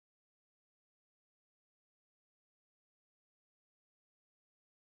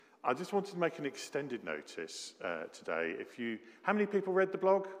I just wanted to make an extended notice today. How many people read the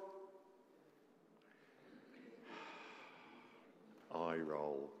blog? Eye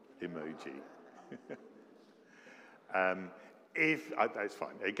roll emoji. That's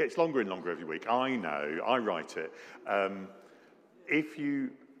fine. It gets longer and longer every week. I know. I write it. If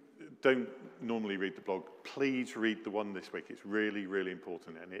you don't normally read the blog, please read the one this week. It's really, really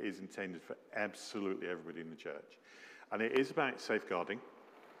important, and it is intended for absolutely everybody in the church. And it is about safeguarding.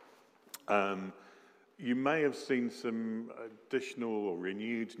 You may have seen some additional or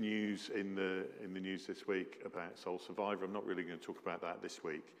renewed news in the news this week about Soul Survivor. I'm not really going to talk about that this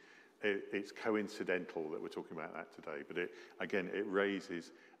week. It's coincidental that we're talking about that today, but it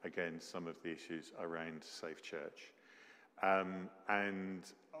raises again some of the issues around Safe Church.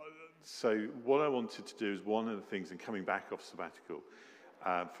 So what I wanted to do is one of the things in coming back off sabbatical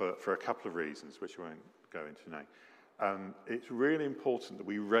for a couple of reasons, which I won't go into now. It's really important that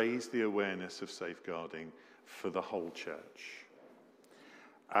we raise the awareness of safeguarding for the whole church.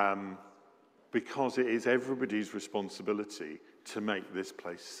 Because it is everybody's responsibility to make this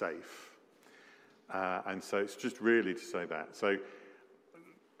place safe. And so it's just really to say that. So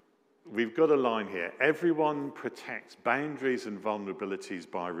we've got a line here. Everyone protects boundaries and vulnerabilities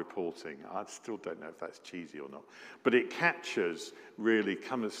by reporting. I still don't know if that's cheesy or not. But it captures really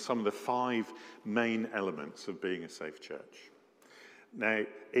some of the 5 main elements of being a safe church. Now,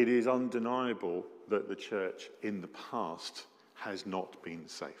 it is undeniable that the church in the past has not been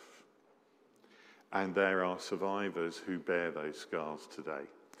safe. And there are survivors who bear those scars today.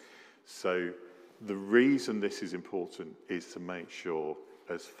 So the reason this is important is to make sure,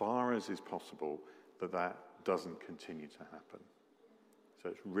 as far as is possible, that doesn't continue to happen. So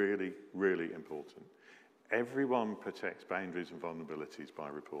it's really, really important. Everyone protects boundaries and vulnerabilities by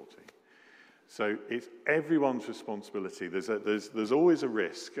reporting. So it's everyone's responsibility. There's always a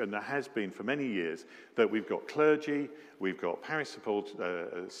risk, and there has been for many years, that we've got clergy, we've got parish support,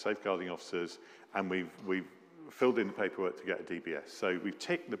 safeguarding officers, and we've filled in the paperwork to get a DBS. So we've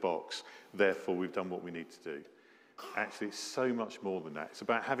ticked the box, therefore we've done what we need to do. Actually, it's so much more than that. It's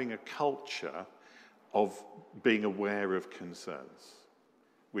about having a culture of being aware of concerns,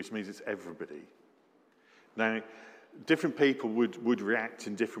 which means it's everybody. Now, different people would react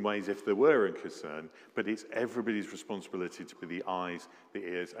in different ways if there were a concern, but it's everybody's responsibility to be the eyes, the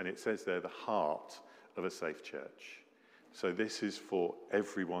ears, and it says there, the heart of a safe church. So this is for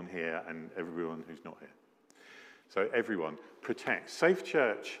everyone here and everyone who's not here. So everyone protects. Safe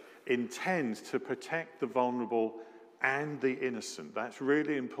Church intends to protect the vulnerable and the innocent. That's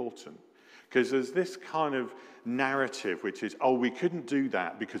really important. Because there's this kind of narrative which is, we couldn't do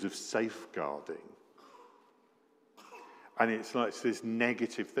that because of safeguarding. And it's like this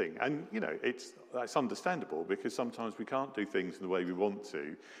negative thing. And, that's understandable because sometimes we can't do things in the way we want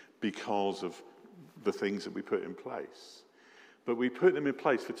to because of the things that we put in place. But we put them in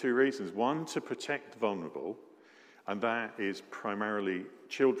place for 2 reasons. One, to protect the vulnerable, and that is primarily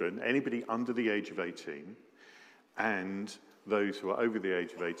children, anybody under the age of 18, and those who are over the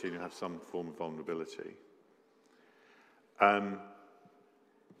age of 18 who have some form of vulnerability.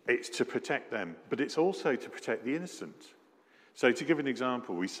 It's to protect them, but it's also to protect the innocent. So to give an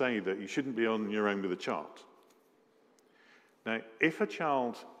example, we say that you shouldn't be on your own with a child. Now, if a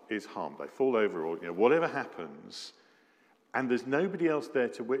child is harmed, they fall over or whatever happens, and there's nobody else there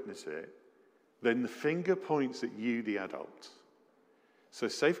to witness it, then the finger points at you, the adult. So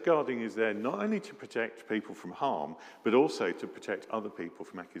safeguarding is there not only to protect people from harm, but also to protect other people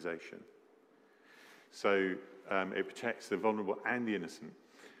from accusation. So it protects the vulnerable and the innocent.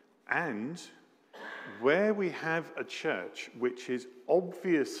 And where we have a church which is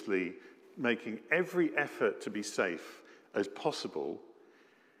obviously making every effort to be safe as possible,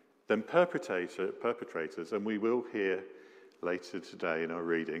 then perpetrators, and we will hear later today in our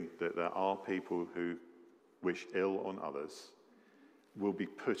reading that there are people who wish ill on others, will be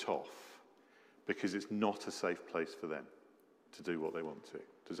put off because it's not a safe place for them to do what they want to.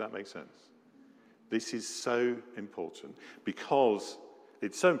 Does that make sense? This is so important because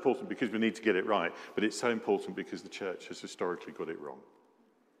it's so important because we need to get it right, but it's so important because the church has historically got it wrong.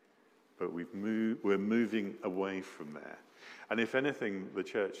 But we're moving away from there. And if anything, the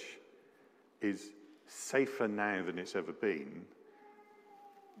church is safer now than it's ever been,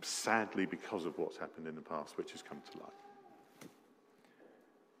 sadly because of what's happened in the past, which has come to light.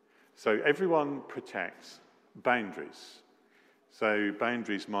 So everyone protects boundaries. So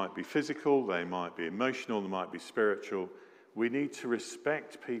boundaries might be physical, they might be emotional, they might be spiritual. We need to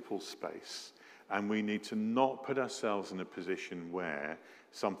respect people's space, and we need to not put ourselves in a position where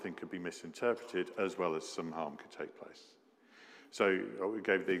something could be misinterpreted as well as some harm could take place. So we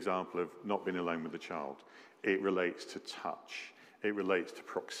gave the example of not being alone with the child. It relates to touch. It relates to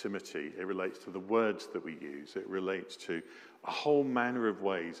proximity. It relates to the words that we use. It relates to a whole manner of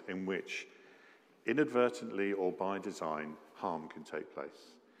ways in which, inadvertently or by design, harm can take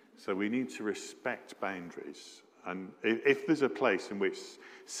place. So we need to respect boundaries. And if there's a place in which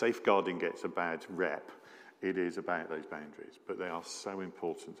safeguarding gets a bad rep, it is about those boundaries. But they are so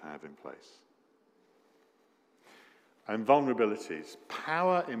important to have in place. And vulnerabilities.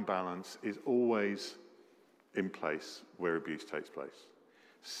 Power imbalance is always in place where abuse takes place.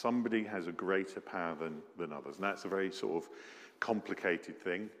 Somebody has a greater power than others. And that's a very sort of complicated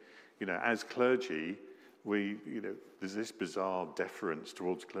thing. You know, as clergy, there's this bizarre deference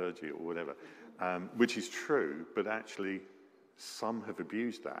towards clergy or whatever, which is true, but actually some have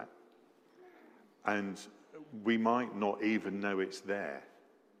abused that. And we might not even know it's there.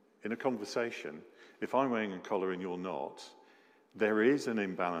 In a conversation, if I'm wearing a collar and you're not, there is an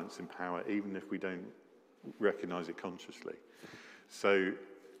imbalance in power, even if we don't recognize it consciously. So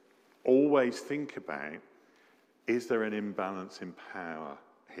always think about, is there an imbalance in power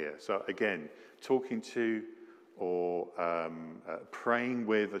here? So again, talking to or praying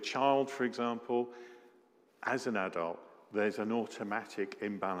with a child, for example, as an adult, there's an automatic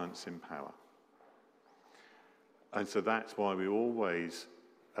imbalance in power. And so that's why we always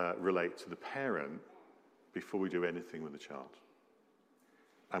relate to the parent before we do anything with the child.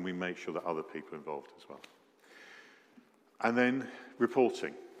 And we make sure that other people are involved as well. And then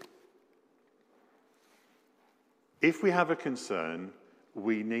reporting. If we have a concern,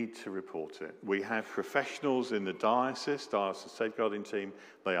 we need to report it. We have professionals in the diocese safeguarding team.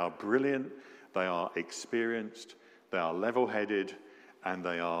 They are brilliant, they are experienced, they are level-headed, and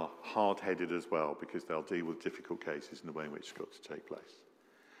they are hard-headed as well, because they'll deal with difficult cases in the way in which it's got to take place.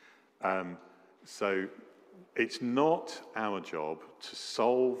 So it's not our job to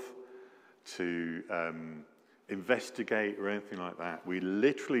solve, to investigate or anything like that. We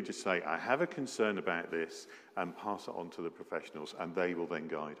literally just say, I have a concern about this, and pass it on to the professionals, and they will then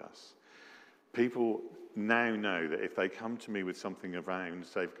guide us. People now know that if they come to me with something around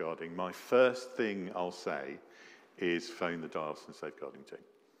safeguarding, my first thing I'll say is phone the diocesan safeguarding team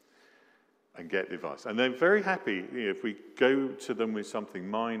and get the advice. And they're very happy, if we go to them with something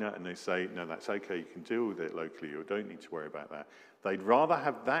minor and they say, no, that's okay, you can deal with it locally, you don't need to worry about that. They'd rather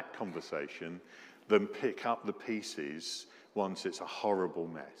have that conversation than pick up the pieces once it's a horrible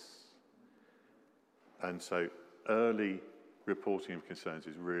mess. And so early reporting of concerns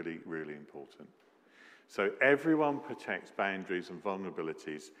is really, really important. So everyone protects boundaries and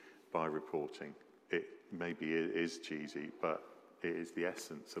vulnerabilities by reporting. Maybe it is cheesy, but it is the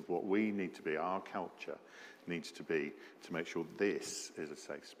essence of what we need to be, our culture needs to be, to make sure this is a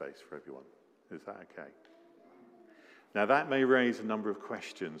safe space for everyone. Is that okay? Now, that may raise a number of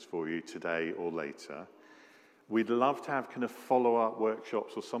questions for you today or later. We'd love to have kind of follow-up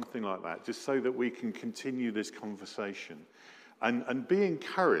workshops or something like that, just so that we can continue this conversation and be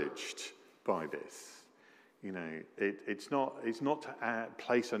encouraged by this. You know, it's not to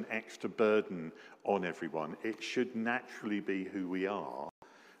place an extra burden on everyone. It should naturally be who we are,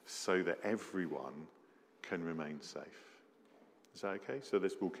 so that everyone can remain safe. Is that okay? So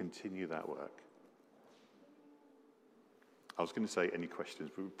this will continue that work. I was going to say any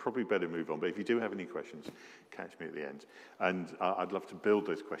questions, but we'd probably better move on. But if you do have any questions, catch me at the end. And I'd love to build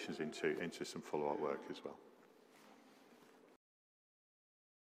those questions into some follow-up work as well.